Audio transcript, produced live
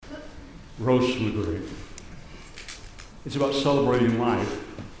rose from the grave. It's about celebrating life,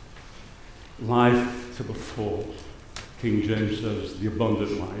 life to the full. King James says, the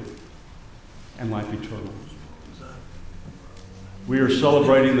abundant life, and life eternal. We are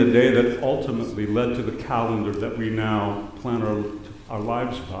celebrating the day that ultimately led to the calendar that we now plan our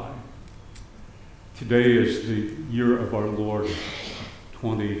lives by. Today is the year of our Lord,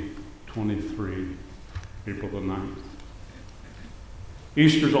 2023, April the 9th.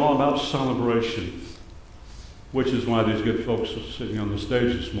 Easter's all about celebration, which is why these good folks sitting on the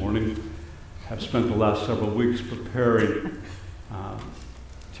stage this morning have spent the last several weeks preparing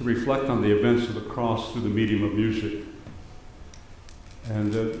to reflect on the events of the cross through the medium of music.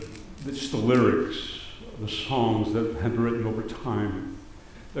 And just the lyrics, the songs that have been written over time,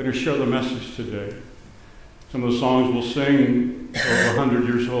 that are share the message today. Some of the songs we'll sing are 100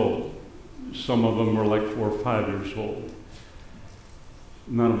 years old. Some of them are like 4 or 5 years old.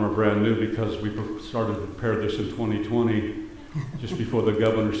 None of them are brand new because we started to prepare this in 2020, just before the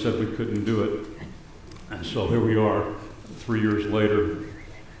governor said we couldn't do it. And so here we are, 3 years later.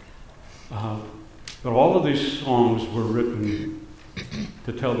 But all of these songs were written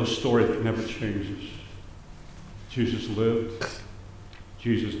to tell the story that never changes. Jesus lived,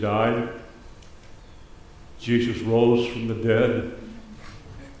 Jesus died, Jesus rose from the dead,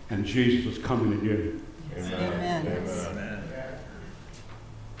 and Jesus is coming again. Amen. Amen.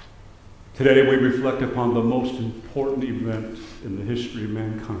 Today we reflect upon the most important event in the history of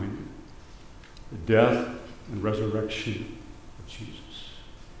mankind, the death and resurrection of Jesus.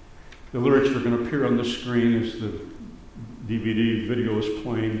 The lyrics are going to appear on the screen as the DVD video is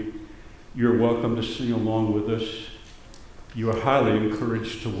playing. You're welcome to sing along with us. You are highly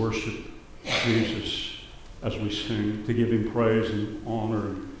encouraged to worship Jesus as we sing, to give him praise and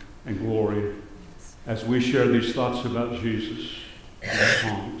honor and glory as we share these thoughts about Jesus in the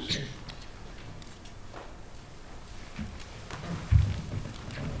songs.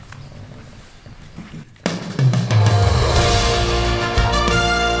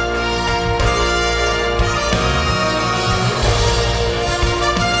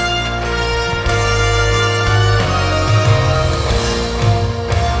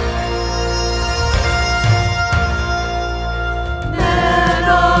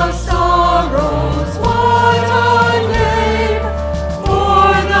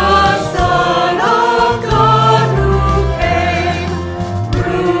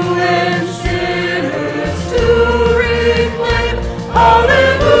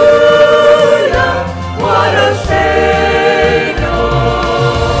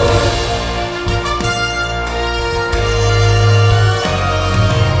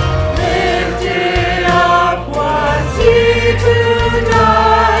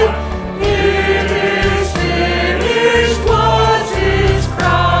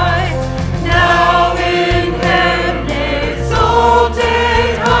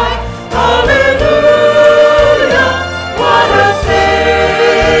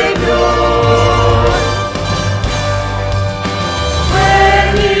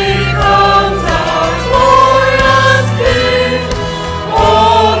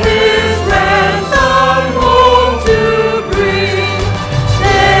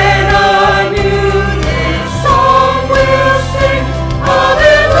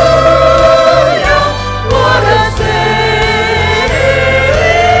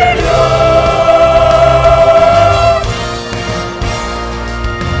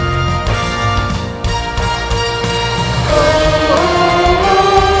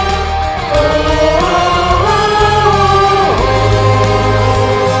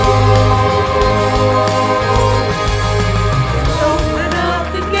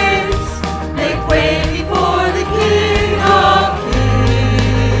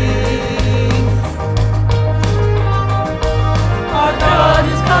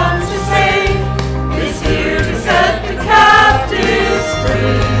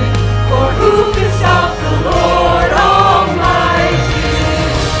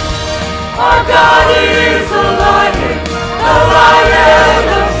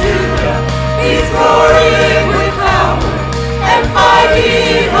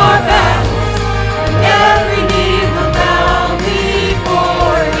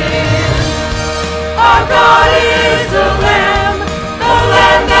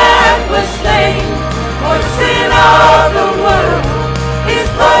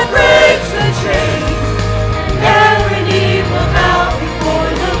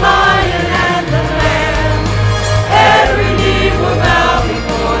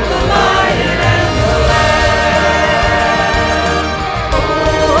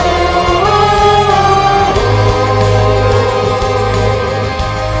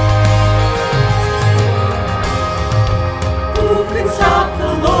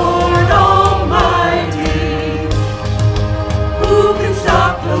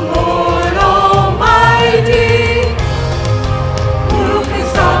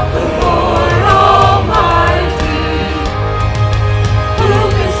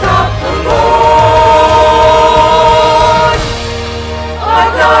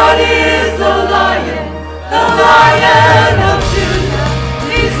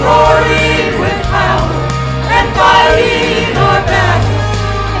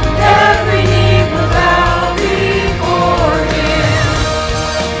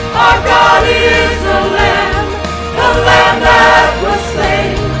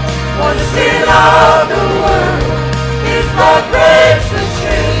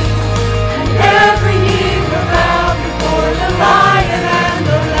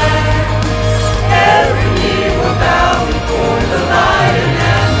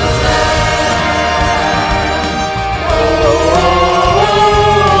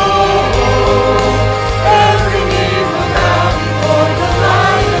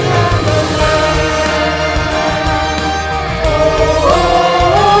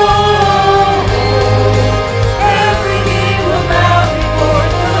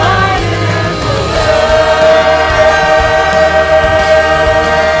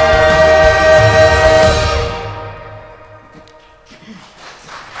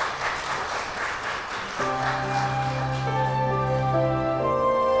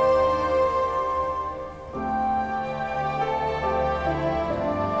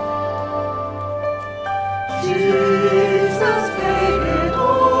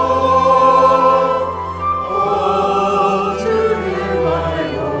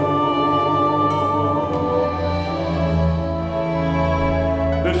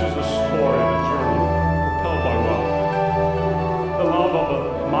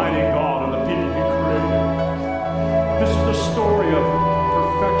 story of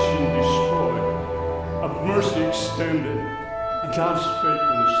perfection destroyed, of mercy extended, and God's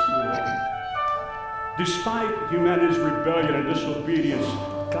faithfulness through it all. Despite humanity's rebellion and disobedience,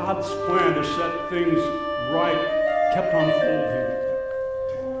 God's plan to set things right kept unfolding.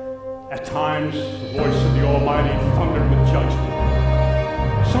 At times, the voice of the Almighty thundered with judgment.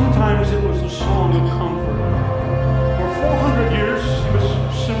 Sometimes it was a song of comfort. For 400 years, he was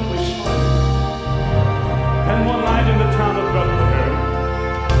simply silent. Then one night in the town of Bethlehem,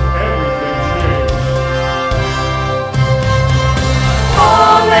 everything changed.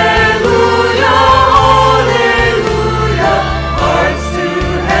 Hallelujah, hallelujah, hearts to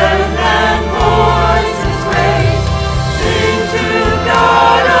heaven and voices raised. Sing to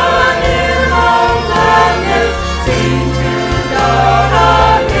God a hymn of gladness, sing to God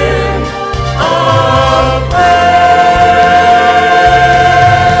a hymn of praise.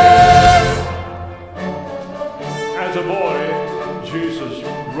 As a boy, Jesus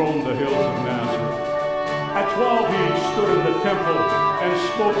roamed the hills of Nazareth. At 12, he stood in the temple and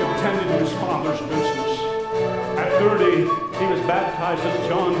spoke of tending to his father's business. At 30, he was baptized as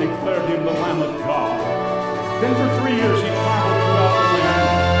John declared him the Lamb of God. Then for 3 years, he traveled throughout the land,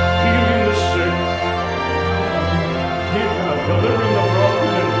 healing the sick, delivering the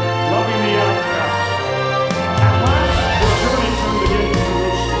broken, and loving the outcast. At last, the journey turned again to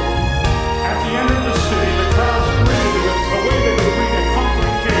Jerusalem. As he entered the city, the crowds greeted him the way they would greet a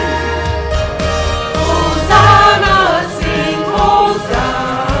conquering king. Hosanna, sing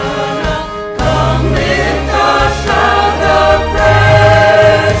Hosanna, come lift a shout of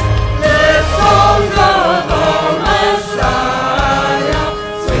praise. Lift songs of our Messiah,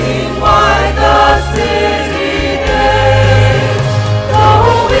 swing wide the city gates.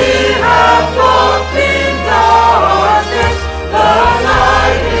 Though we have walked in darkness, the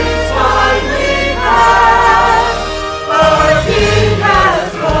light is finally past. Our King has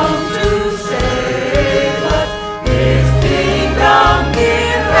come to save us, His kingdom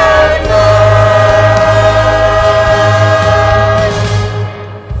here at last.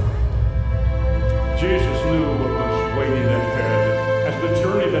 Jesus knew what was waiting ahead as the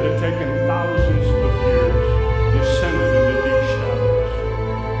journey that had taken thousands of years descended into deep shadows.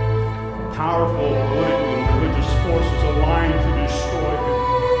 Powerful political and religious forces aligned to destroy him.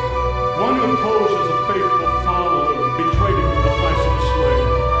 One who posed as a faithful follower betrayed him for the price of a slave.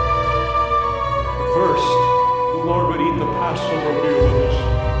 But first, the Lord would eat the Passover meal with his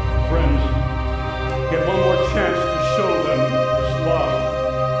friends. Get one more chance to show them his love,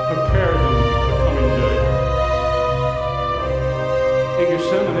 prepare them for the coming day. In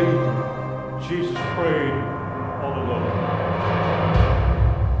Gethsemane, Jesus prayed all alone.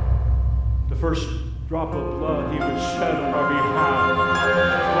 The first drop of blood he would shed on our behalf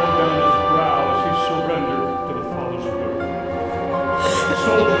flowed down his brow as he surrendered to the Father's will. The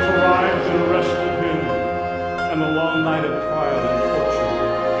soldiers arrived and arrested him, and the long night of trial and torture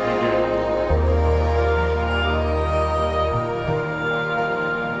began.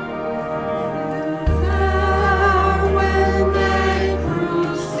 There when they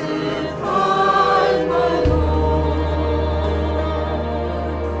crucified my Lord.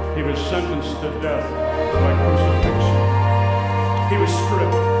 He was sentenced to death by crucifixion. He was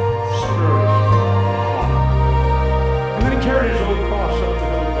stripped, scourged, flogged. And then he carried his own cross up the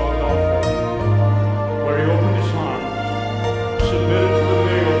hill of Golgotha, where he opened his arms, submitted to the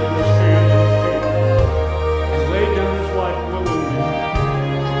nail in his hands and feet, and laid down his life willingly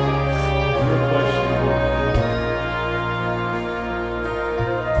in your place and mine.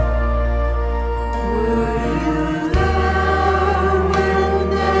 Were you there when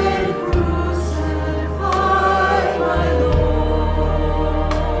they crucified my Lord?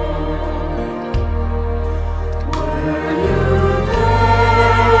 Were you there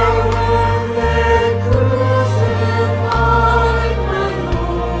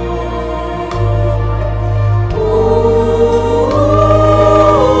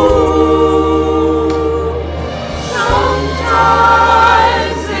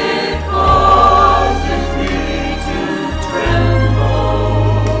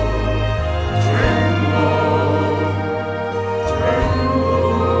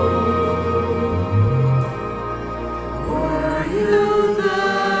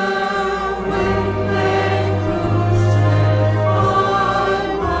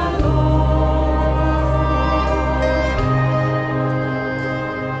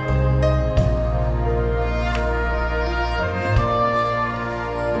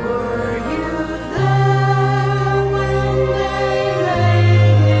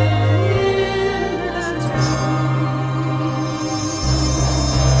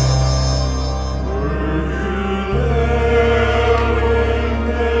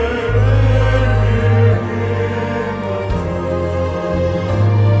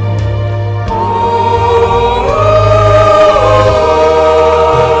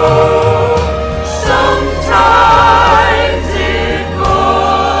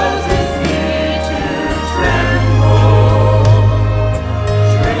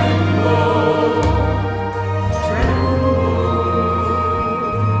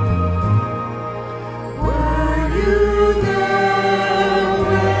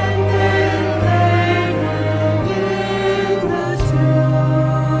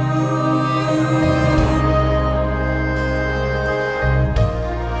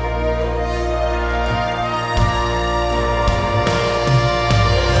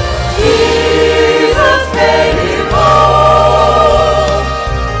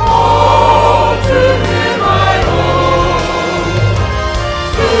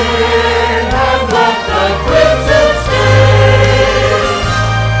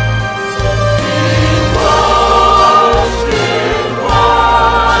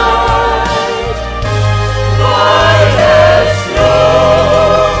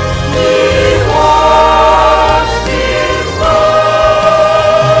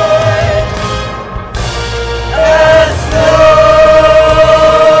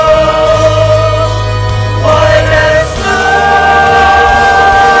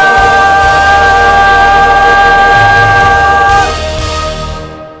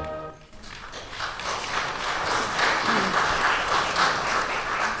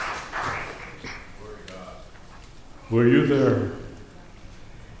Were you there?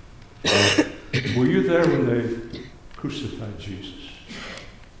 Were you there when they crucified Jesus?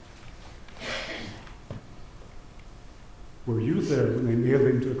 Were you there when they nailed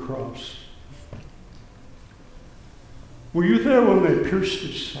him to the cross? Were you there when they pierced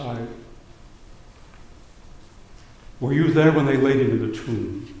his side? Were you there when they laid him in the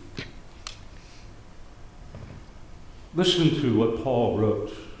tomb? Listen to what Paul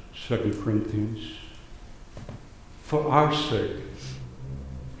wrote, 2 Corinthians. For our sake,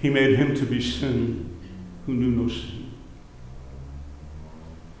 he made him to be sin who knew no sin,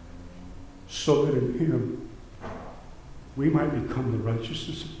 so that in him we might become the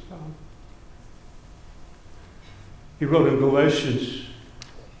righteousness of God. He wrote in Galatians,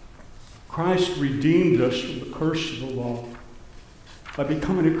 Christ redeemed us from the curse of the law by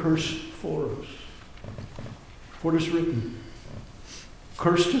becoming a curse for us. For it is written,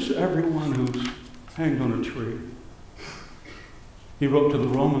 cursed is everyone who's hanged on a tree. He wrote to the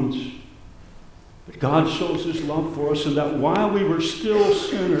Romans that God shows his love for us and that while we were still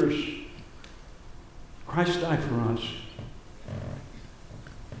sinners, Christ died for us.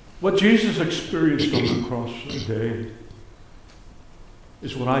 What Jesus experienced on the cross that day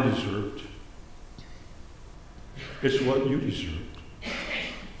is what I deserved. It's what you deserved.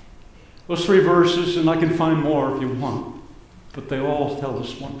 Those 3 verses, and I can find more if you want, but they all tell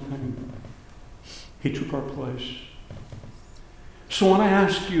us one thing. He took our place. So when I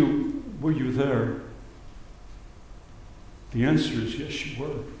ask you, were you there? The answer is yes, you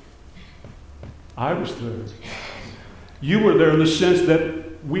were. I was there. You were there in the sense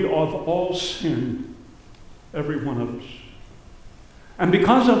that we have all sinned, every one of us. And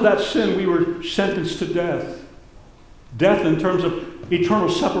because of that sin, we were sentenced to death. Death in terms of eternal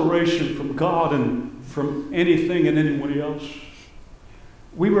separation from God and from anything and anybody else.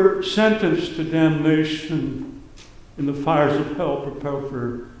 We were sentenced to damnation in the fires of hell prepared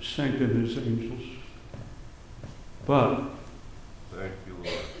for Satan and his angels. But, thank you,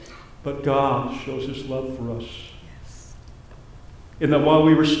 Lord. But God shows his love for us. Yes. In that while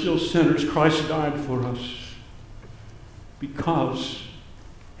we were still sinners, Christ died for us because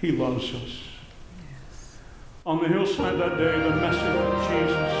he loves us. Yes. On the hillside that day, the message that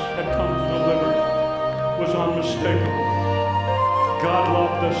Jesus had come to deliver was unmistakable. God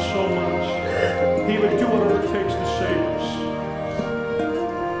loved us so much, he would do whatever it takes to save us.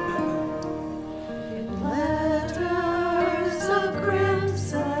 In letters of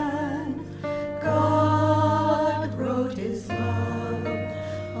crimson, God wrote his love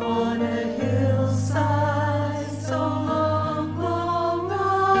on a hillside so long, long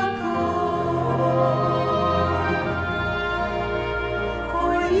ago.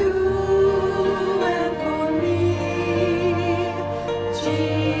 For you and for me,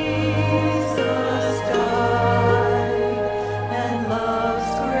 Jesus died.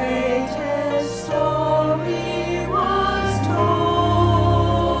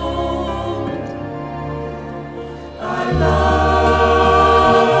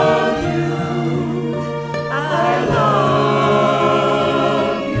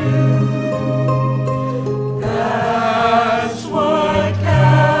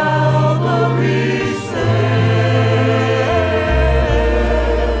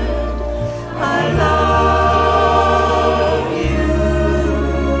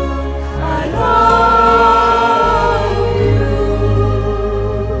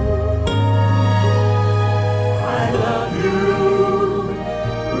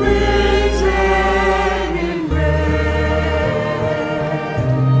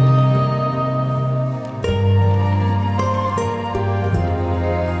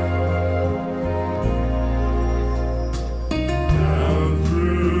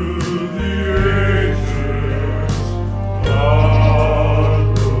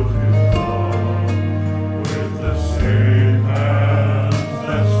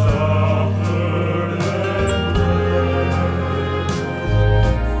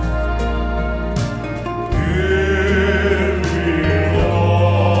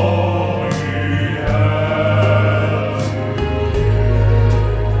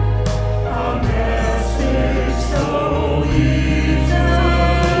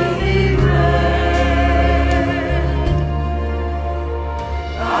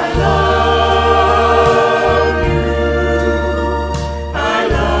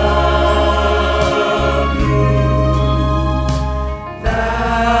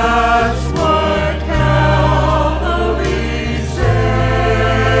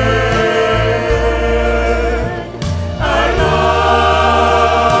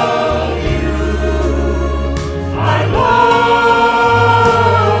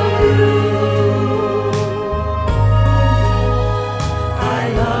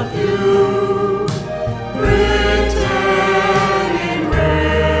 love you, written in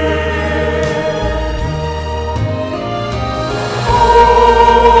red.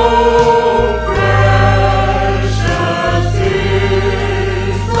 Oh, precious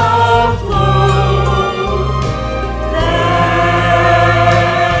is the flow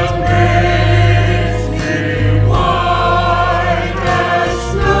that makes me white as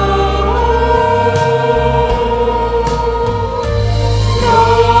snow. No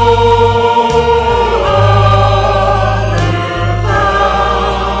other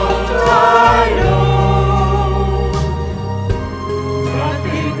fount I know,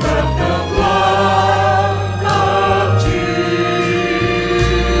 nothing but the blood of Jesus.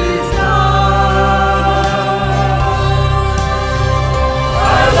 I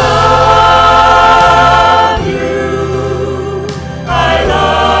love you. I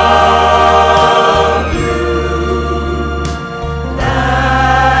love you.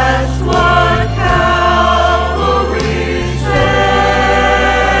 That's what Calvary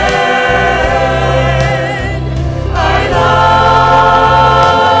said. I love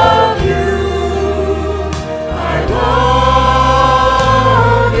you. I love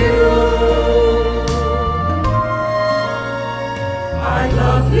you. I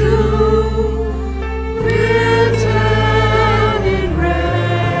love you, written in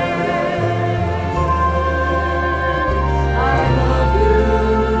red. I love you,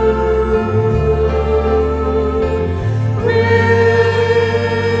 written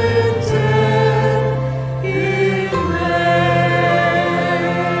in red.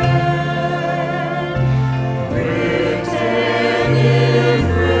 Written in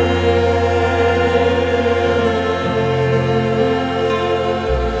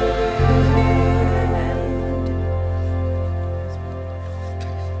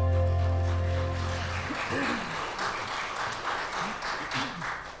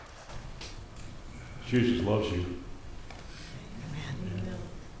Jesus loves you.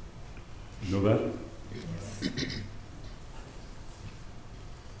 You know that?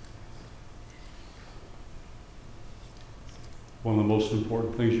 One of the most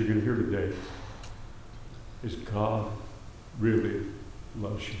important things you're going to hear today is God really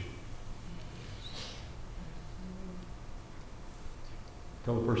loves you.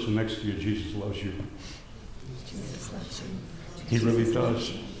 Tell the person next to you, Jesus loves you. Jesus loves you. He really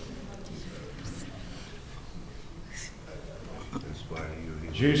does. That's why you're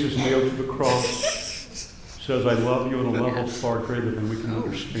here. Jesus nailed to the cross says, I love you on a level far greater than we can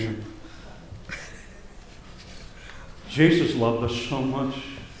understand. Jesus loved us so much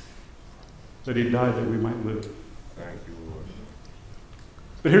that he died that we might live. Thank you, Lord.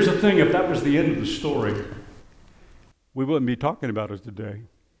 But here's the thing, if that was the end of the story, we wouldn't be talking about it today.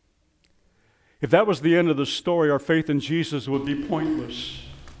 If that was the end of the story, our faith in Jesus would be pointless.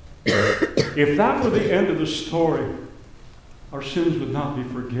 If that were the end of the story, our sins would not be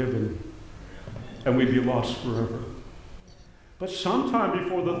forgiven and we'd be lost forever. But sometime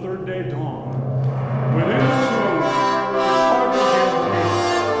before the third day dawned, within the tomb, his heart began to beat.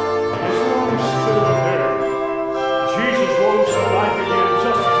 His lungs filled with air. Jesus rose to life again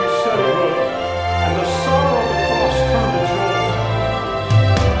just as he said he would, and the sorrow of the cross turned to joy.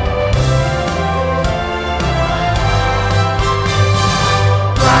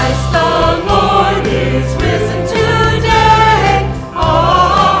 Christ the Lord is risen today.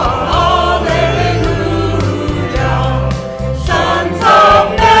 Hallelujah. Sons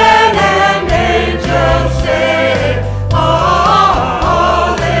of men and angels say, Hallelujah.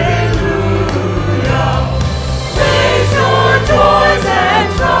 Raise your joys and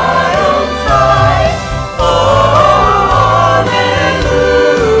triumphs high.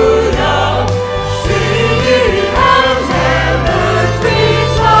 Hallelujah. Sing ye hands and earth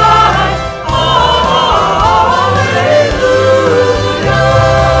reply.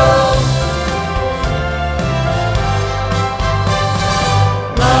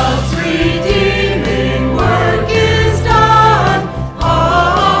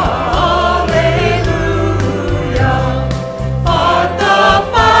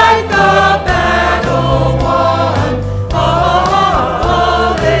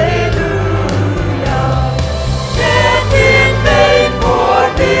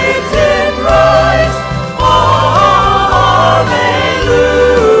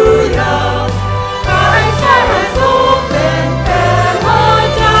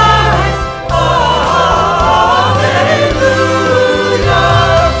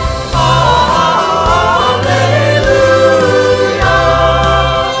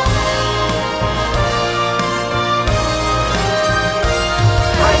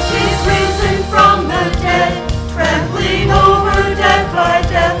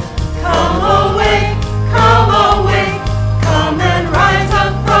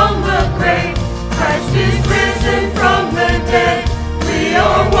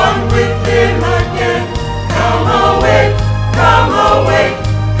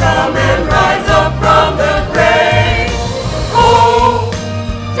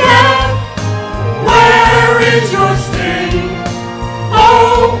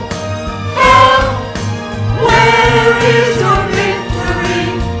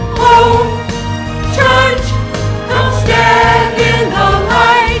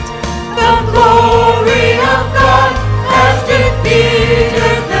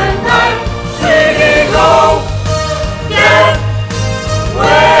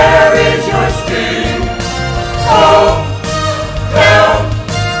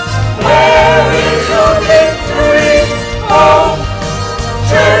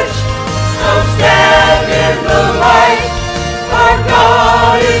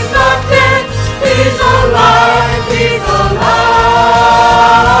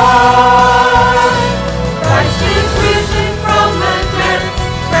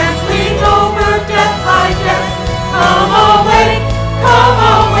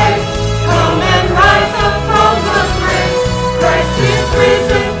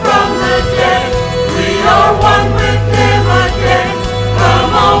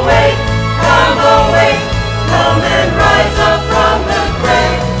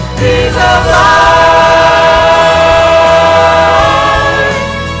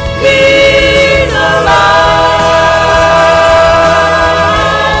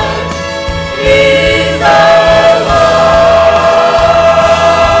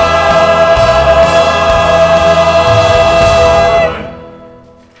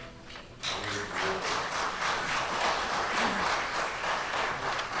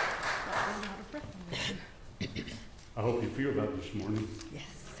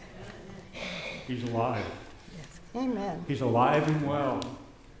 He's alive. Amen. He's alive and well.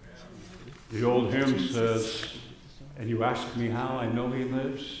 The old hymn says, and you ask me how I know he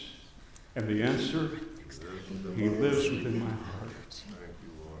lives, and the answer, he lives within my heart.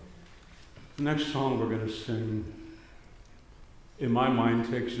 The next song we're going to sing, in my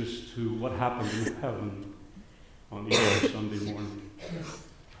mind, takes us to what happened in heaven on Easter Sunday morning.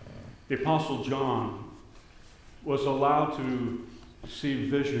 The Apostle John was allowed to see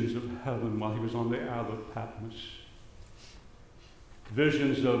visions of heaven while he was on the Isle of Patmos.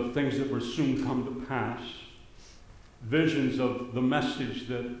 Visions of things that would soon come to pass. Visions of the message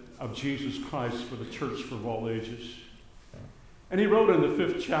of Jesus Christ for the church for all ages. And he wrote in the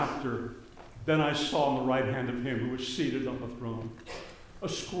 5th chapter, "Then I saw on the right hand of him who was seated on the throne a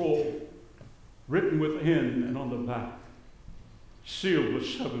scroll written within and on the back, sealed with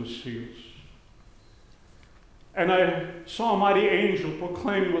 7 seals. And I saw a mighty angel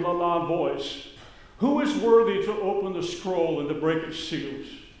proclaiming with a loud voice, 'Who is worthy to open the scroll and to break its seals?'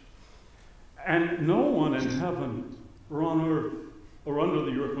 And no one in heaven or on earth or under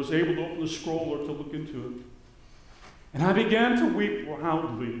the earth was able to open the scroll or to look into it. And I began to weep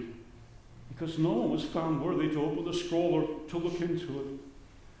loudly, because no one was found worthy to open the scroll or to look into it.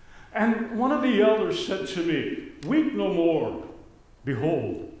 And one of the elders said to me, 'Weep no more.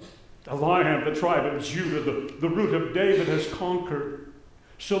 Behold, the Lion of the tribe of Judah, the root of David, has conquered,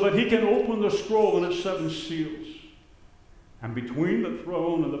 so that he can open the scroll and its 7 seals.' And between the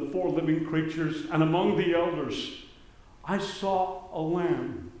throne and the 4 living creatures and among the elders, I saw a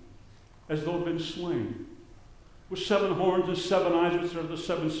lamb as though it had been slain, with 7 horns and 7 eyes, which are the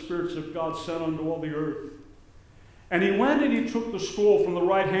 7 spirits of God sent unto all the earth. And he went and he took the scroll from the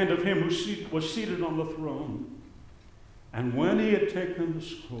right hand of him who was seated on the throne. And when he had taken the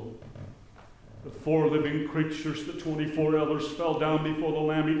scroll, the 4 living creatures, the 24 elders, fell down before the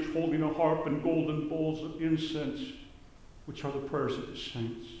Lamb, each holding a harp and golden bowls of incense, which are the prayers of the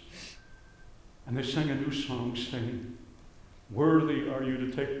saints. And they sang a new song, saying, 'Worthy are you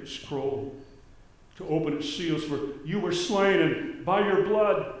to take the scroll, to open its seals, for you were slain, and by your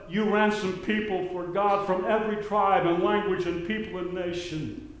blood you ransomed people for God from every tribe and language and people and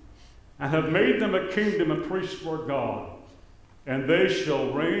nation, and have made them a kingdom and priests for God, and they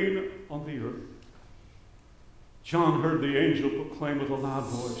shall reign on the earth.' John heard the angel proclaim with a loud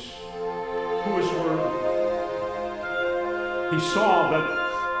voice, 'Who is worthy?' He saw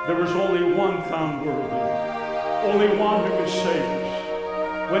that there was only one found worthy, only one who could save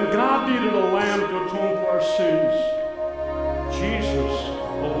us. When God needed a lamb to atone for our sins, Jesus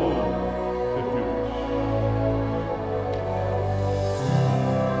alone could do this.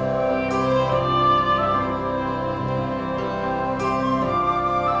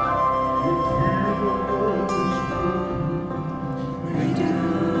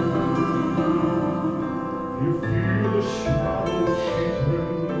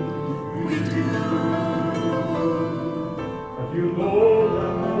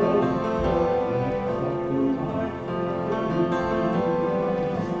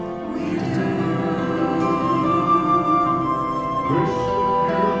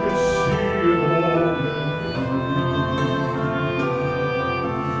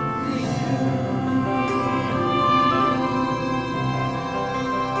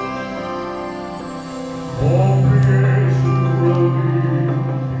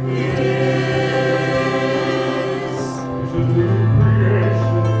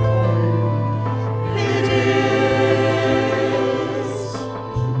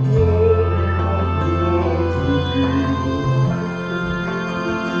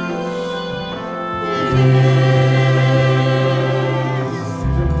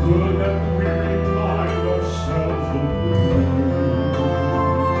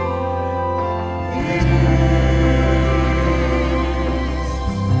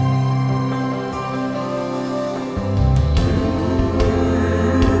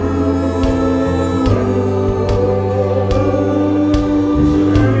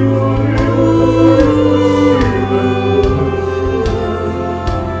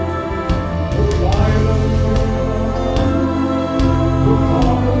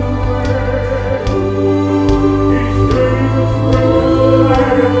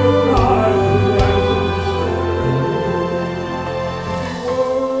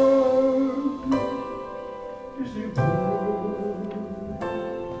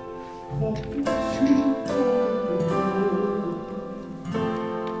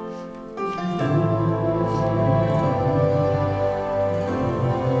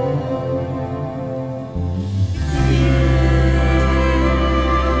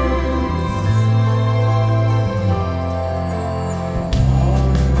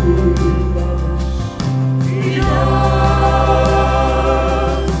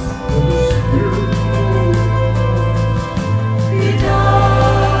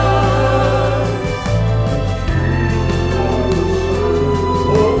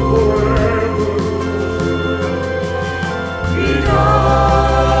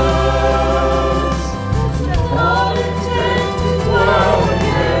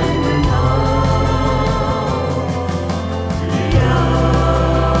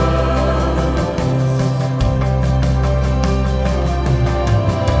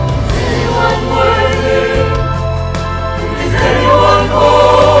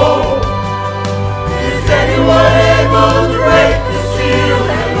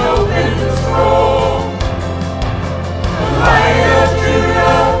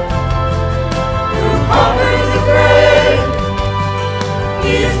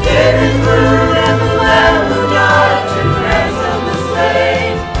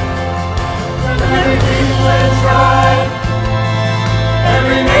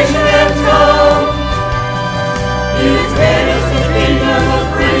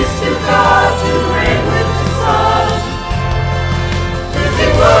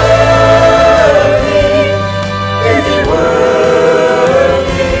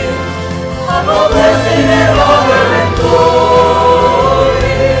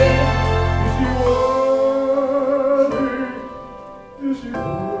 Is he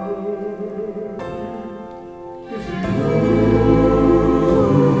worthy? Is he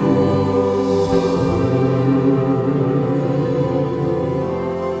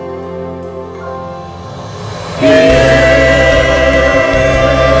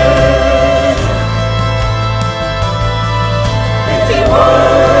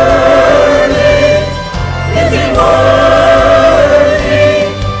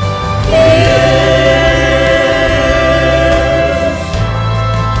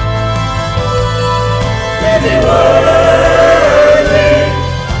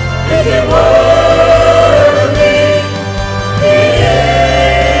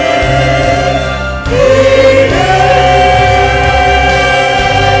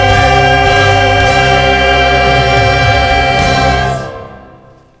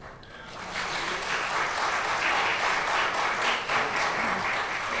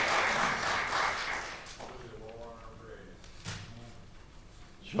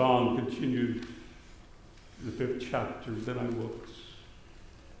John continued in the 5th chapter. Then I looked,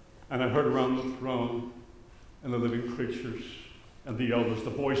 and I heard around the throne and the living creatures and the elders the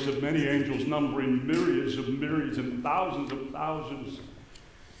voice of many angels, numbering myriads of myriads and thousands of thousands,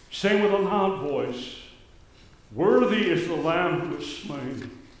 saying with a loud voice, "Worthy is the Lamb who was slain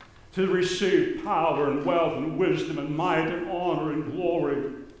to receive power and wealth and wisdom and might and honor and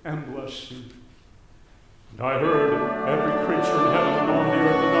glory and blessing." And I heard every creature in heaven and on the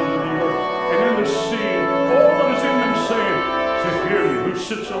earth and under the earth and in the sea, all that is in them, saying, "To him who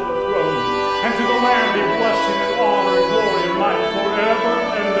sits on the throne and to the Lamb be blessing and honor and glory and might forever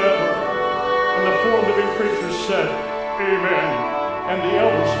and ever." And the 4 living creatures said, "Amen." And the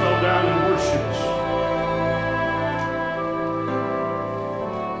elders fell down and worshipped.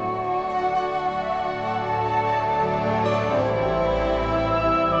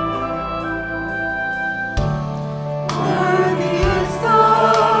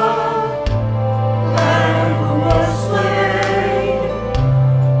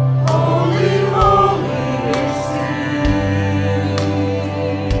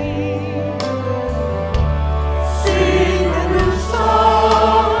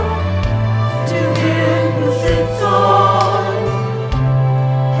 To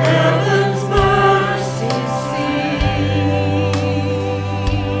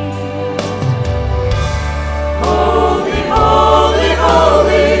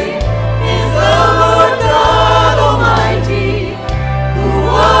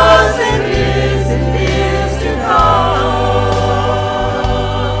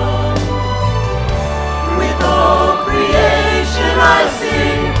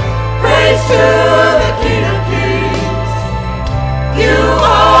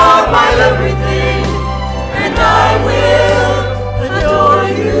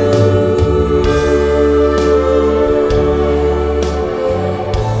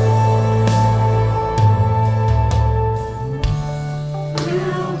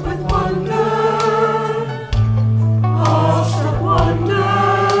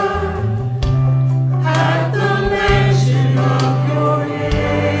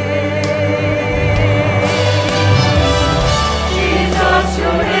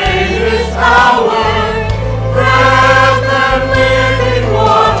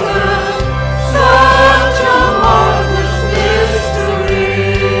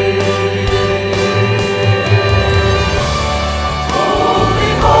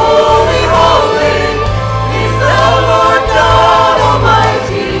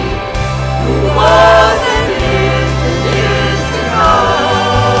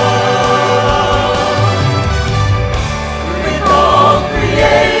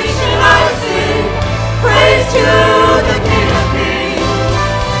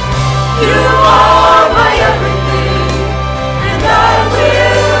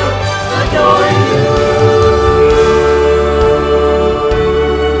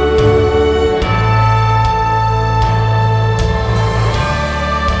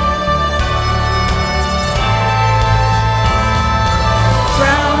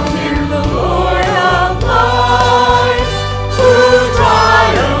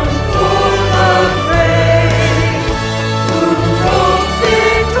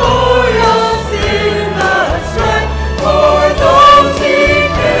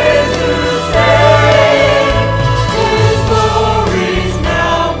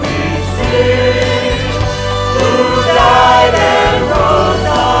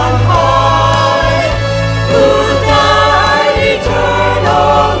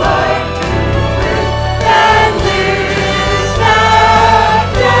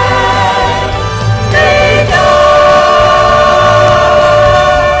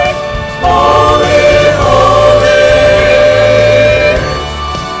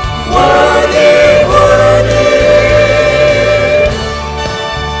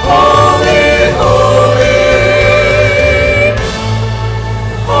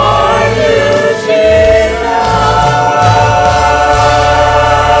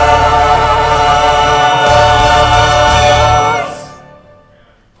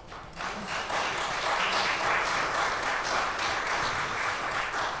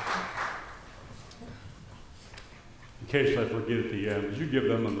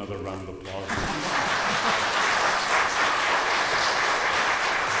him another round of applause.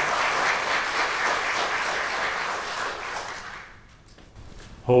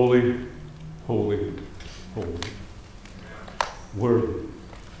 Holy, holy, holy. Worthy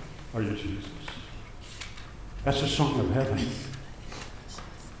are you, Jesus. That's a song of heaven.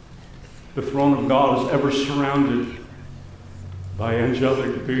 The throne of God is ever surrounded by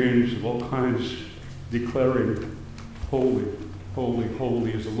angelic beings of all kinds, declaring, holy, holy,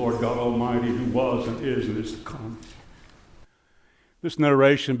 holy is the Lord God Almighty, who was and is to come. This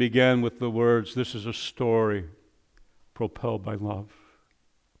narration began with the words, "This is a story propelled by love."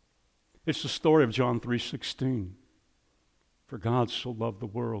 It's the story of John 3:16. For God so loved the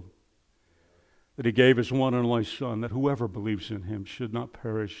world that he gave his one and only Son, that whoever believes in him should not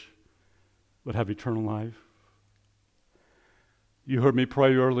perish, but have eternal life. You heard me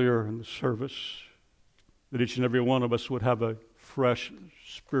pray earlier in the service that each and every one of us would have a fresh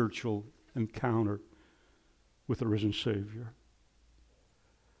spiritual encounter with the risen Savior.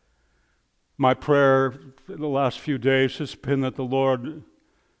 My prayer in the last few days has been that the Lord,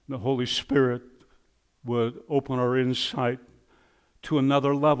 the Holy Spirit, would open our insight to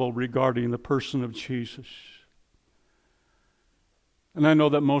another level regarding the person of Jesus. And I know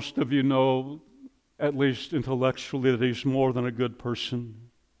that most of you know, at least intellectually, that he's more than a good person.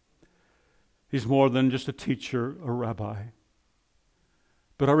 He's more than just a teacher, a rabbi.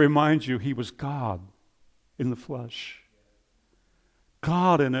 But I remind you, he was God in the flesh.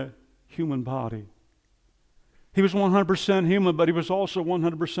 God in a human body. He was 100% human, but he was also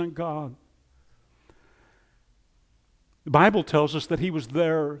 100% God. The Bible tells us that he was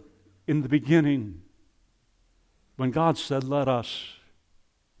there in the beginning when God said, "Let us."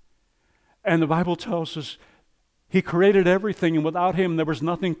 And the Bible tells us he created everything, and without him there was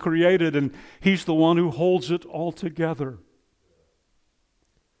nothing created, and he's the one who holds it all together.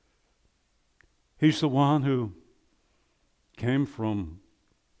 He's the one who came from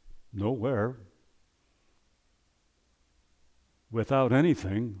nowhere, without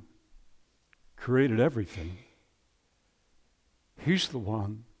anything, created everything. He's the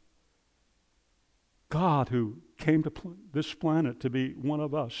one, God, who came to this planet to be one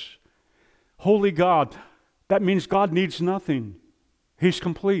of us. Holy God. That means God needs nothing. He's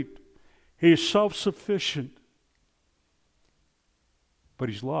complete. He is self-sufficient. But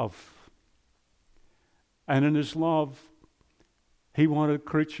he's love. And in his love, he wanted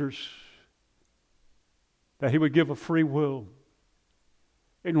creatures that he would give a free will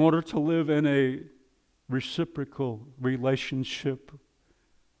in order to live in a reciprocal relationship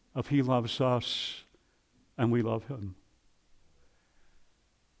of he loves us and we love him.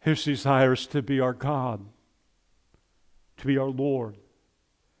 His desire is to be our God, to be our Lord.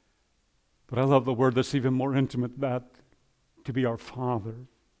 But I love the word that's even more intimate than that, to be our Father.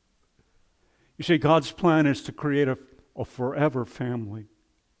 You see, God's plan is to create a forever family.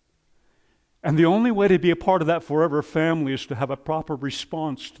 And the only way to be a part of that forever family is to have a proper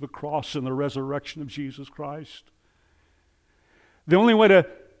response to the cross and the resurrection of Jesus Christ. The only way to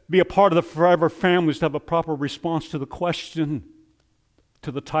be a part of the forever family is to have a proper response to the question,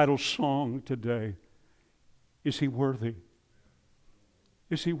 to the title song today. Is he worthy?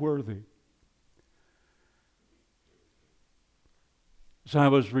 Is he worthy? As I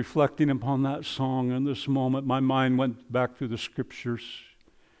was reflecting upon that song in this moment, my mind went back through the scriptures,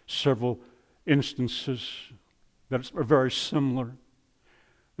 several instances that are very similar.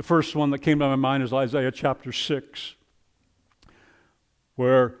 The first one that came to my mind is Isaiah chapter 6,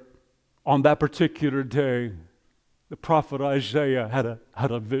 where on that particular day, the prophet Isaiah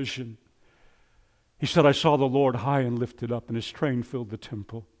had a vision. He said, "I saw the Lord high and lifted up, and his train filled the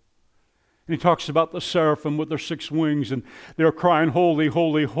temple." And he talks about the seraphim with their 6 wings, and they're crying, "Holy,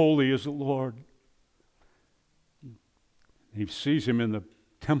 holy, holy is the Lord." He sees him in the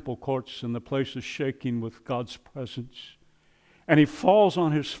temple courts, and the place is shaking with God's presence. And he falls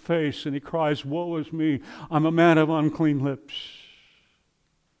on his face, and he cries, "Woe is me, I'm a man of unclean lips."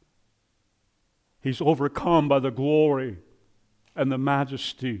 He's overcome by the glory and the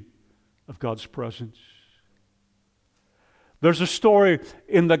majesty of God's presence. There's a story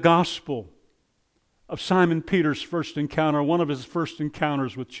in the gospel of Simon Peter's first encounter, one of his first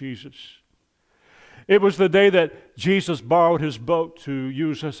encounters with Jesus. It was the day that Jesus borrowed his boat to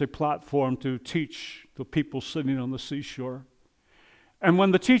use as a platform to teach the people sitting on the seashore. And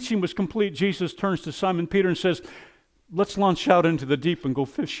when the teaching was complete, Jesus turns to Simon Peter and says, "Let's launch out into the deep and go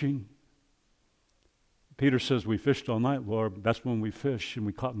fishing." Peter says, "We fished all night, Lord. That's when we fish, and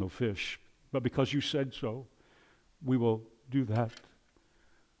we caught no fish. But because you said so, we will do that."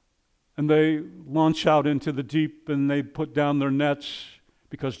 And they launch out into the deep, and they put down their nets,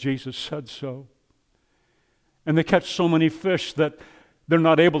 because Jesus said so. And they catch so many fish that they're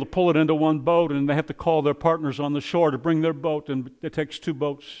not able to pull it into one boat, and they have to call their partners on the shore to bring their boat, and it takes 2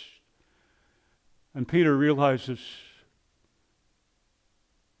 boats. And Peter realizes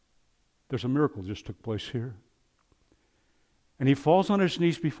there's a miracle just took place here. And he falls on his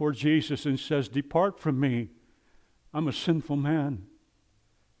knees before Jesus and says, "Depart from me, I'm a sinful man."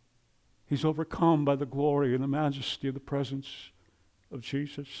 He's overcome by the glory and the majesty of the presence of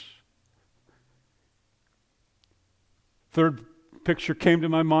Jesus. Third picture came to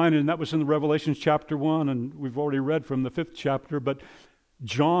my mind, and that was in the Revelation chapter 1, and we've already read from the 5th chapter, but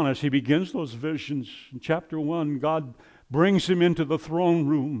John, as he begins those visions, in chapter 1, God brings him into the throne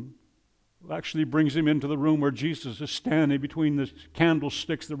room. Actually brings him into the room where Jesus is standing between the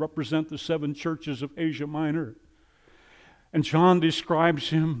candlesticks that represent the 7 churches of Asia Minor. And John describes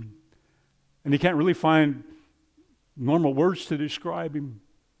him, and he can't really find normal words to describe him.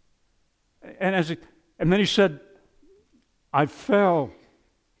 And then he said, "I fell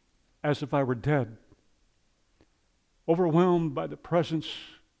as if I were dead, overwhelmed by the presence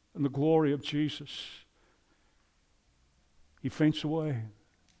and the glory of Jesus." He faints away.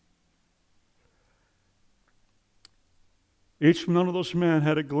 Each one of those men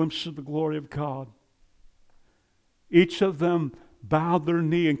had a glimpse of the glory of God. Each of them bowed their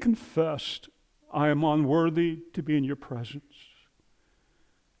knee and confessed, "I am unworthy to be in your presence."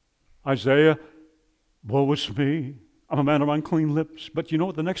 Isaiah, "Woe is me, I'm a man of unclean lips." But you know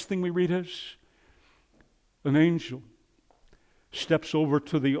what the next thing we read is? An angel steps over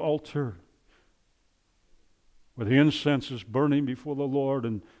to the altar where the incense is burning before the Lord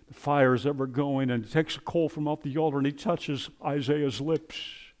and the fire is ever going, and he takes a coal from off the altar and he touches Isaiah's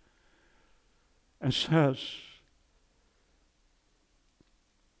lips and says,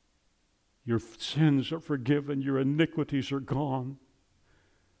 "Your sins are forgiven, your iniquities are gone,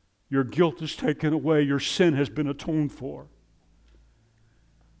 your guilt is taken away, your sin has been atoned for."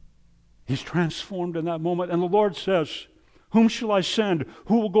 He's transformed in that moment, and the Lord says, "Whom shall I send?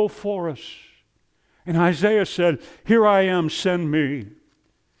 Who will go for us?" And Isaiah said, "Here I am, send me."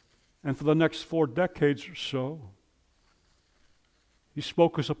 And for the next 4 decades or so, he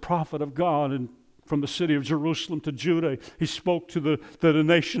spoke as a prophet of God, and from the city of Jerusalem to Judah, he spoke to the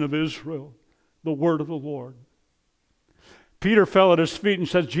nation of Israel, the word of the Lord. Peter fell at his feet and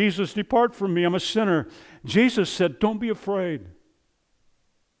said, "Jesus, depart from me, I'm a sinner." Jesus said, "Don't be afraid.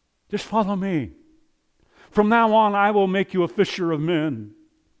 Just follow me. From now on, I will make you a fisher of men."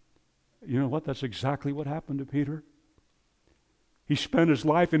 You know what? That's exactly what happened to Peter. He spent his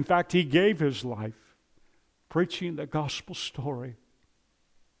life, in fact, he gave his life, preaching the gospel story.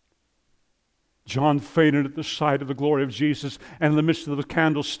 John fainted at the sight of the glory of Jesus and in the midst of the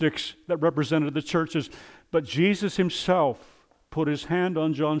candlesticks that represented the churches. But Jesus himself put his hand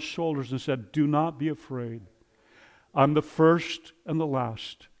on John's shoulders and said, "Do not be afraid. I'm the first and the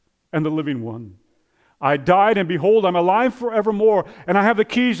last and the living one. I died, and behold, I'm alive forevermore, and I have the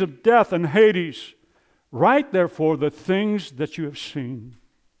keys of death and Hades. Write, therefore, the things that you have seen."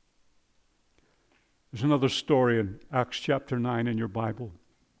 There's another story in Acts chapter 9 in your Bible.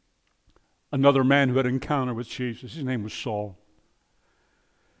 Another man who had an encounter with Jesus. His name was Saul.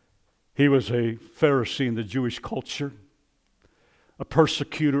 He was a Pharisee in the Jewish culture, a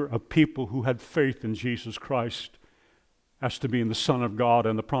persecutor of people who had faith in Jesus Christ as to being the Son of God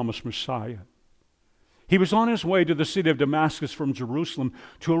and the promised Messiah. He was on his way to the city of Damascus from Jerusalem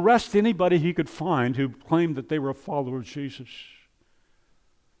to arrest anybody he could find who claimed that they were a follower of Jesus.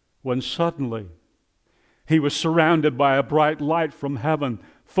 When suddenly he was surrounded by a bright light from heaven,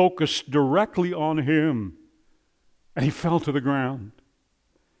 focused directly on him, and he fell to the ground.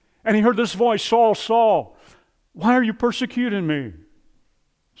 And he heard this voice, "Saul, Saul, why are you persecuting me?"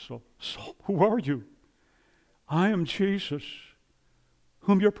 So, "Saul, who are you?" "I am Jesus,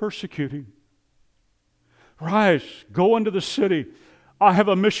 whom you're persecuting. Rise, go into the city. I have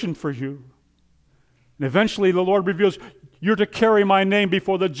a mission for you." And eventually the Lord reveals, "You're to carry my name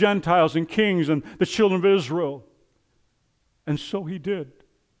before the Gentiles and kings and the children of Israel." And so he did.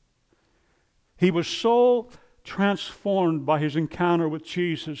 He was so transformed by his encounter with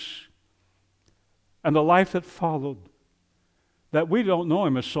Jesus and the life that followed that we don't know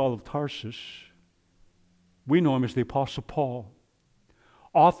him as Saul of Tarsus. We know him as the Apostle Paul,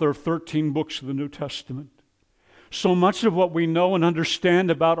 author of 13 books of the New Testament. So much of what we know and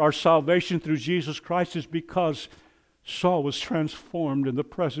understand about our salvation through Jesus Christ is because Saul was transformed in the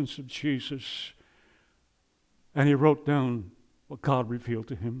presence of Jesus, and he wrote down what God revealed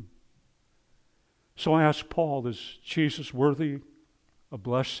to him. So I asked Paul, is Jesus worthy of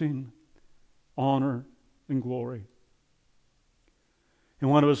blessing, honor, and glory? In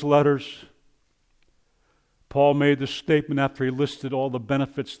one of his letters, Paul made this statement after he listed all the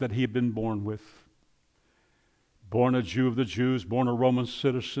benefits that he had been born with. Born a Jew of the Jews, born a Roman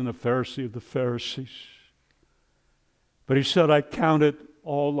citizen, a Pharisee of the Pharisees. But he said, I count it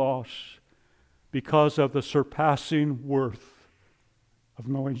all loss because of the surpassing worth of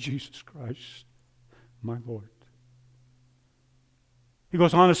knowing Jesus Christ, my Lord. He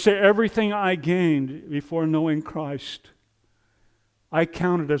goes on to say, everything I gained before knowing Christ, I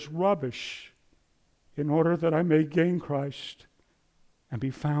count it as rubbish in order that I may gain Christ and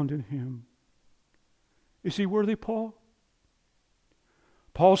be found in him. Is he worthy, Paul?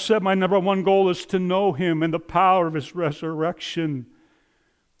 Paul said, my number one goal is to know him and the power of his resurrection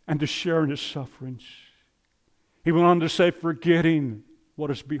and to share in his sufferings. He went on to say, forgetting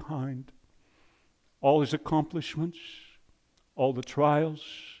what is behind, all his accomplishments, all the trials,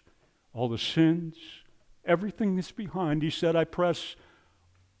 all the sins, everything that's behind. He said, I press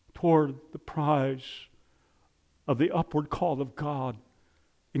toward the prize of the upward call of God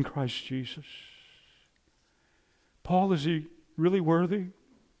in Christ Jesus. Paul, is he really worthy?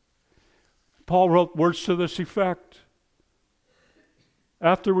 Paul wrote words to this effect.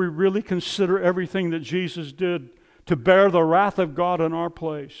 After we really consider everything that Jesus did to bear the wrath of God in our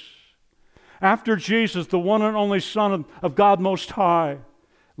place, after Jesus, the one and only Son of God Most High,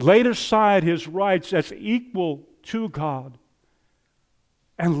 laid aside his rights as equal to God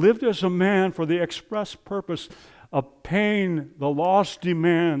and lived as a man for the express purpose of paying the lost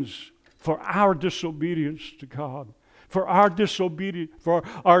demands for our disobedience to God, for our disobedience, for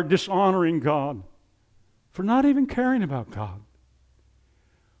our dishonoring God, for not even caring about God.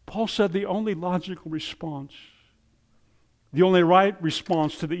 Paul said the only logical response, the only right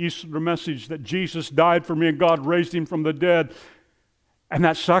response to the Easter message that Jesus died for me and God raised him from the dead, and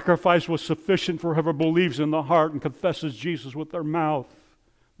that sacrifice was sufficient for whoever believes in the heart and confesses Jesus with their mouth,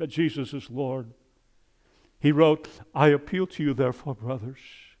 that Jesus is Lord. He wrote, I appeal to you, therefore, brothers,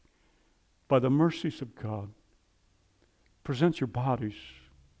 by the mercies of God, present your bodies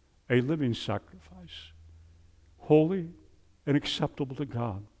a living sacrifice, holy and acceptable to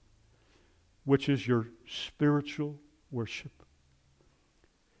God, which is your spiritual worship.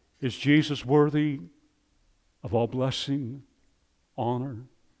 Is Jesus worthy of all blessing, honor,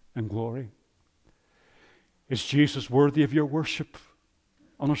 and glory? Is Jesus worthy of your worship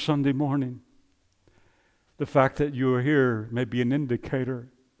on a Sunday morning? The fact that you are here may be an indicator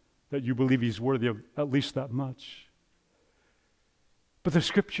that you believe he's worthy of at least that much. But the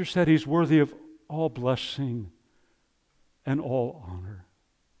scripture said he's worthy of all blessing and all honor.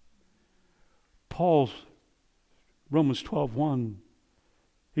 Paul's Romans 12:1,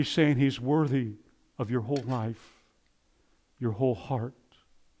 he's saying he's worthy of your whole life, your whole heart,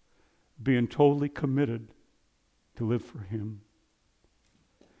 being totally committed to live for him.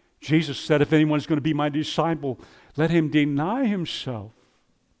 Jesus said, if anyone's going to be my disciple, let him deny himself,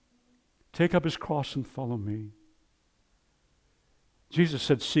 take up his cross and follow me. Jesus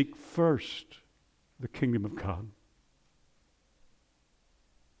said, seek first the kingdom of God.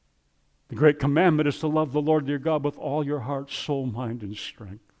 The great commandment is to love the Lord your God with all your heart, soul, mind, and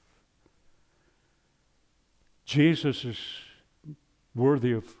strength. Jesus is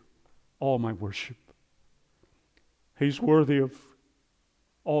worthy of all my worship. He's worthy of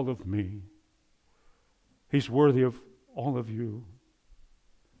all of me. He's worthy of all of you.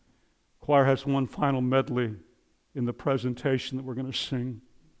 Choir has one final medley in the presentation that we're going to sing.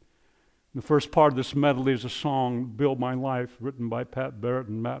 The first part of this medley is a song, Build My Life, written by Pat Barrett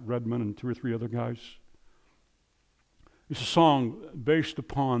and Matt Redman and 2 or 3 other guys. It's a song based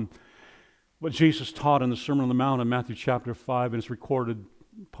upon what Jesus taught in the Sermon on the Mount in Matthew chapter 5, and it's recorded,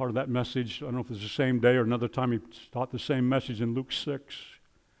 part of that message. I don't know if it's the same day or another time he taught the same message in Luke 6.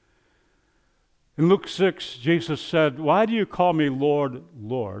 In Luke 6, Jesus said, why do you call me Lord,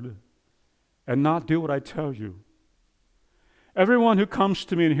 Lord, and not do what I tell you? Everyone who comes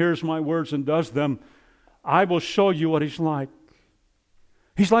to me and hears my words and does them, I will show you what he's like.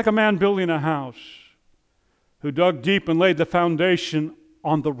 He's like a man building a house who dug deep and laid the foundation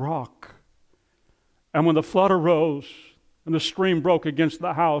on the rock. And when the flood arose and the stream broke against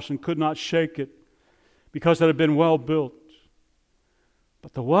the house and could not shake it because it had been well built.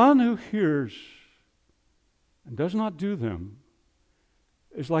 But the one who hears and does not do them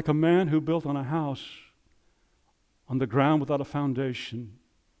is like a man who built on a house on the ground without a foundation.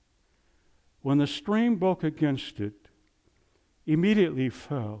 When the stream broke against it, immediately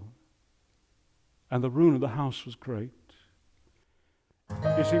fell, and the ruin of the house was great.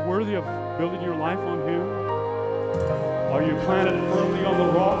 Is he worthy of building your life on him? Are you planted firmly on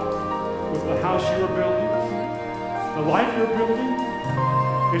the rock with the house you are building, the life you're building?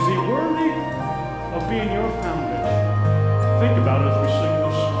 Is he worthy of being your foundation? Think about it as we sing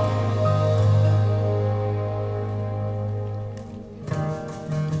this song.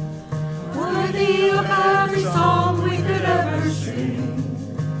 Worthy of every song we could ever sing.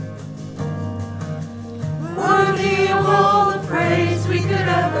 Worthy of all the praise we could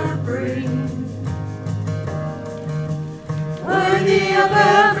ever bring. Worthy of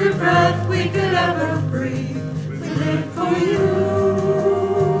every breath we could ever breathe. We live for you.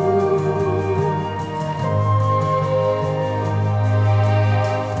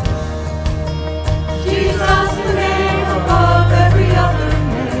 Jesus, the name above every other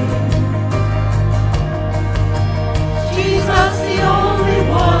name. Jesus, the only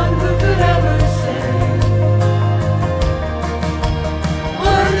one who could ever save.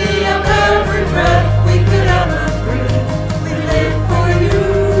 Worthy of every breath we could ever breathe. We live for you.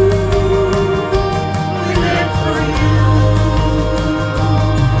 We live for you.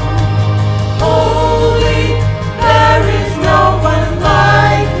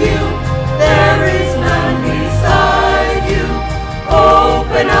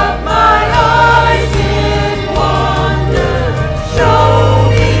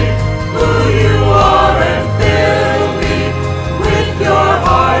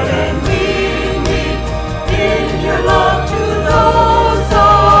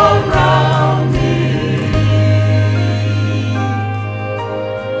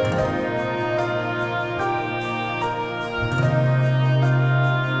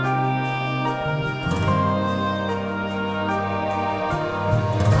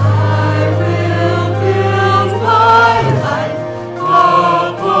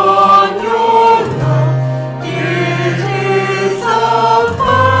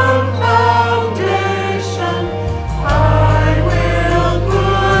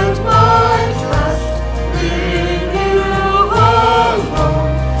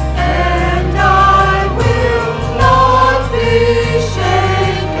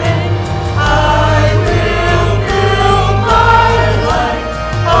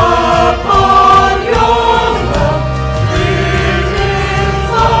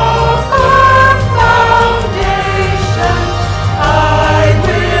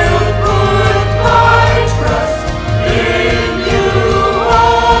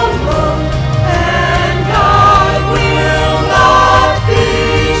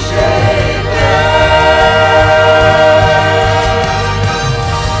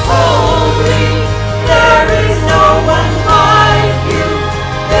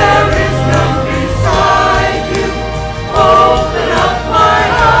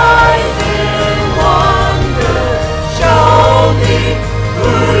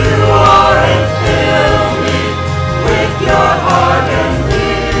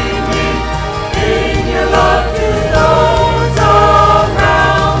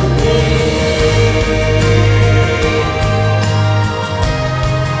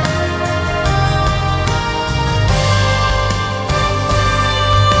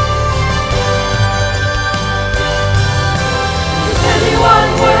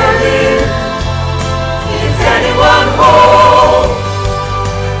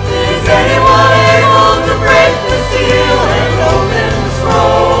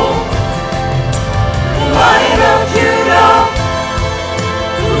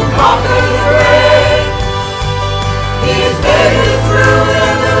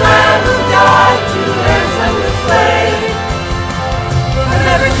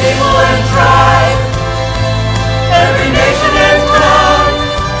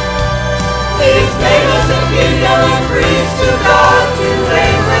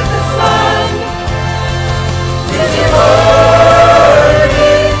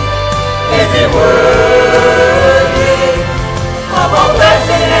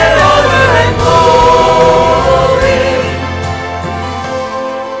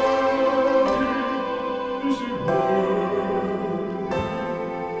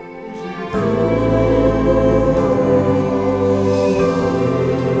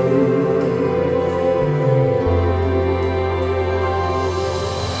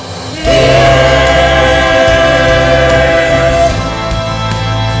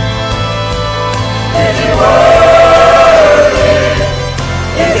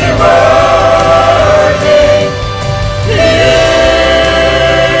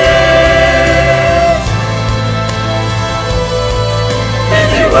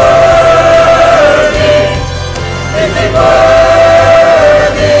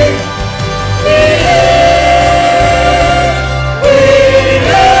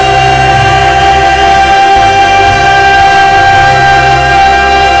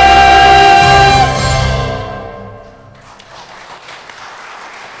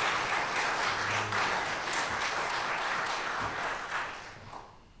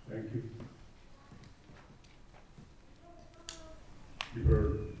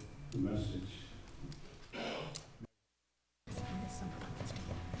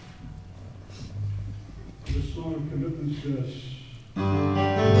 song of commitment says,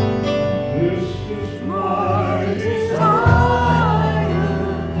 this is my desire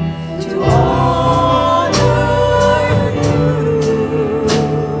to honor you,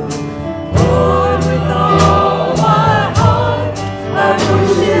 Lord, with all my heart I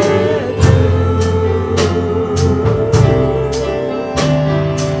worship you.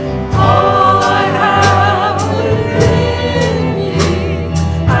 All I have within me,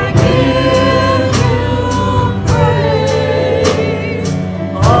 I give you praise.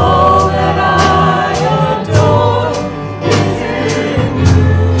 All that I adore is in you.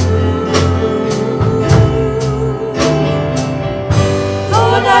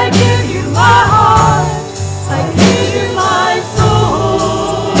 Lord, I give you my heart, I give you my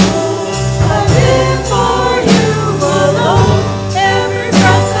soul. I live for you alone. Every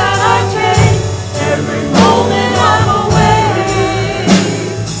breath that I take, every moment I'm awake.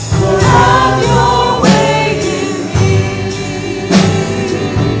 Lord, have your way in me.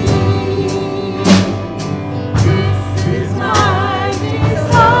 This is my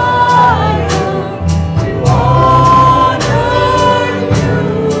desire to honor you,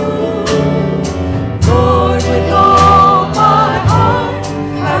 Lord, with all my heart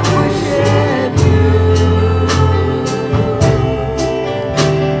I worship you.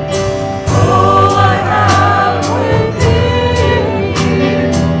 All I have within me,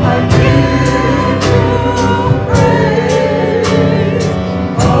 I give you praise.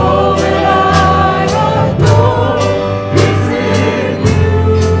 All that I adore is in you.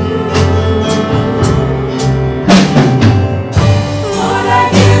 Lord, I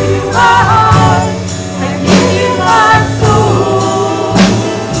give you my heart, I give you my soul.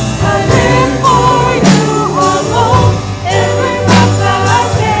 I live for you alone. Every breath that I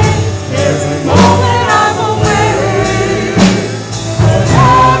take, every moment I'm awake. Lord,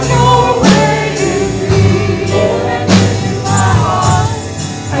 have your way in me. Lord, I give you my heart,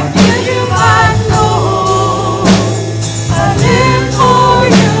 I give you my soul. I live for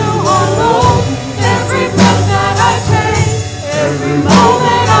you alone. Every breath that I take, every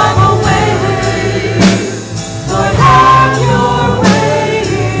moment I'm awake. Lord, have your way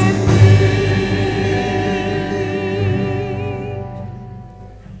in me.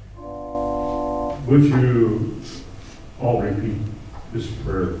 Would you all repeat this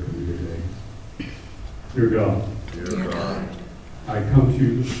prayer with me today? Dear God, Dear God, I come to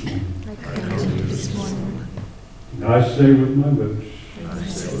you this morning, I come to you this morning, and I say with my lips and I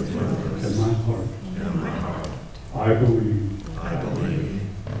say with my lips and my heart, and my heart, I believe I believe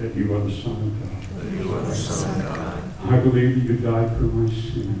that you are the Son of God. that you are the Son of God. I believe that you died for my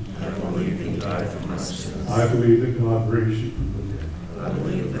sins. I believe you died for my sins. I believe that God raised you from the dead. I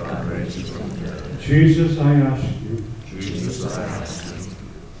believe that God raised you from the dead. Jesus, I ask you Jesus, I ask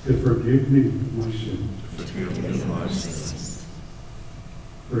you to forgive me of my sins. to forgive me of my sins.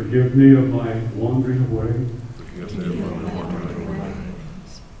 Forgive me of my wandering away. Forgive me of my wandering away.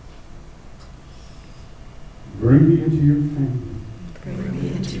 Bring me into your family. Bring me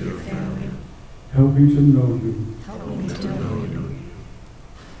into your family. Help me to know you. Help me to know you.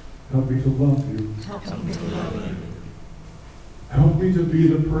 Help me to love you. Help me to love you. Help me to be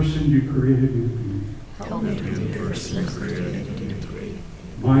the person you created me to be. Help me to be the person you created me to be.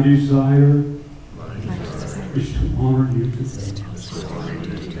 My desire My desire is to honor you is today, to honor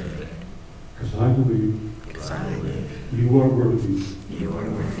you today. because I believe Because I believe you are worthy you are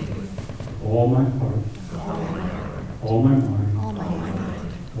worthy of all my heart, of all my heart, all my mind, all my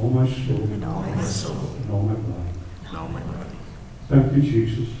mind, all my soul, and all my soul, and all my body. and all my body. Thank you,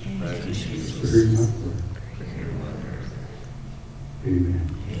 Jesus, Thank you, for Jesus, hearing my prayer. for hearing my prayer. Amen.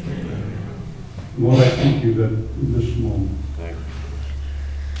 Amen. Lord, I thank you that in this moment, Thank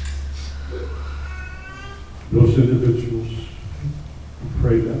you. those individuals who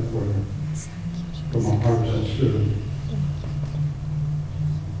prayed that prayer from a heart sincerely,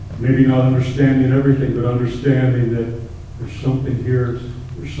 maybe not understanding everything, but understanding that there's something here,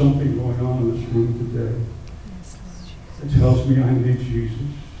 there's something going on in this room today that tells me I need Jesus.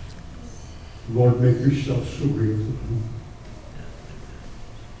 Lord, make yourself so real to them.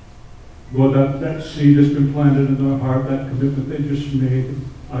 Lord, that seed has been planted in their heart, that commitment they just made.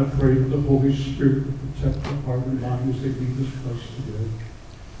 I pray that the Holy Spirit will protect their heart and mind as they leave this place today.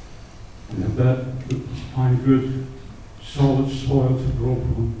 And that would find good, solid soil to grow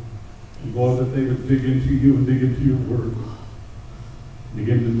from. And Lord, that they would dig into you and dig into your word.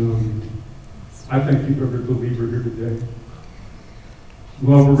 Begin to know you. I thank you for every believer here today.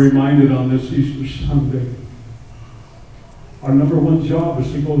 Lord, we're reminded on this Easter Sunday, our number one job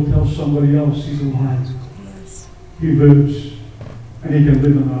is to go tell somebody else he's alive. He lives, and he can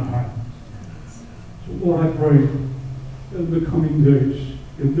live in our heart. So Lord, I pray in the coming days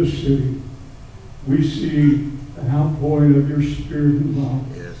in this city, we see an outpouring of your Spirit and love.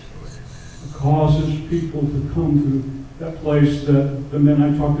 Yes, It causes people to come to that place that the men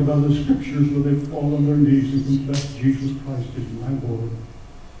I talked about in the scriptures where they fall on their knees and confess Jesus Christ is my Lord,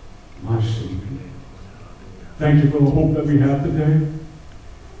 my Savior. Thank you for the hope that we have today.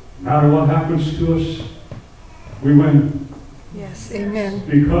 No matter what happens to us, we win. Yes, amen.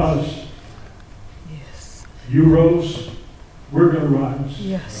 Because Yes. you rose, we're going to rise.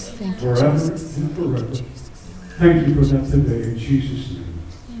 Yes, thank you, Forever Jesus. and forever. Jesus. Thank you for that today in Jesus' name.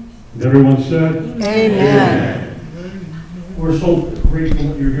 And everyone said, Amen. We're so grateful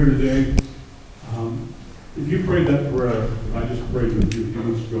that you're here today. If you prayed that prayer, I just prayed with you a few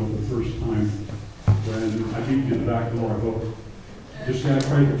months ago for the first time when I beat you in the back door, I book. Just had to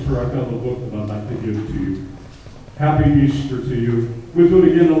pray the prayer. I got the book and I'd like to give it to you. Happy Easter to you. We'll do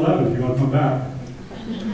it again at 11 if you want to come back.